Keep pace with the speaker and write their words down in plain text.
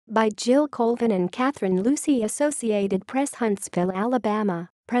By Jill Colvin and Catherine Lucey. Associated Press. Huntsville, Alabama.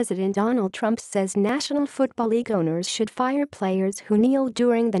 President Donald Trump says National Football League owners should fire players who kneel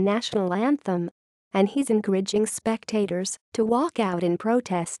during the national anthem. And he's encouraging spectators to walk out in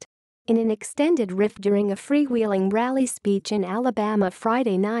protest. In an extended riff during a freewheeling rally speech in Alabama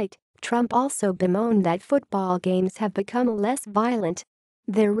Friday night, Trump also bemoaned that football games have become less violent.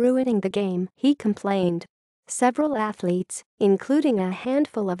 "They're ruining the game," he complained. Several athletes, including a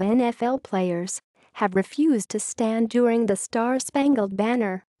handful of NFL players, have refused to stand during the Star-Spangled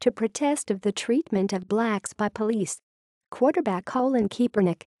Banner to protest of the treatment of blacks by police. Quarterback Colin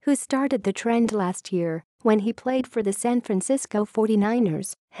Kaepernick, who started the trend last year when he played for the San Francisco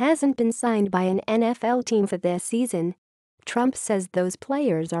 49ers, hasn't been signed by an NFL team for this season. Trump says those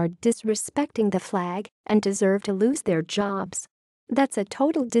players are disrespecting the flag and deserve to lose their jobs. "That's a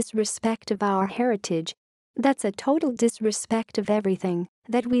total disrespect of our heritage. That's a total disrespect of everything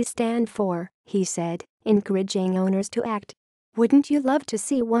that we stand for," he said, encouraging owners to act. "Wouldn't you love to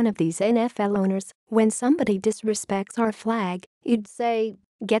see one of these NFL owners, when somebody disrespects our flag, you'd say,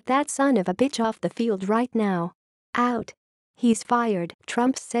 'Get that son of a bitch off the field right now. Out. He's fired,'"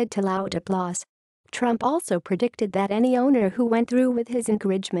 Trump said to loud applause. Trump also predicted that any owner who went through with his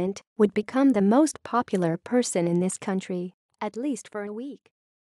encouragement would become the most popular person in this country, at least for a week.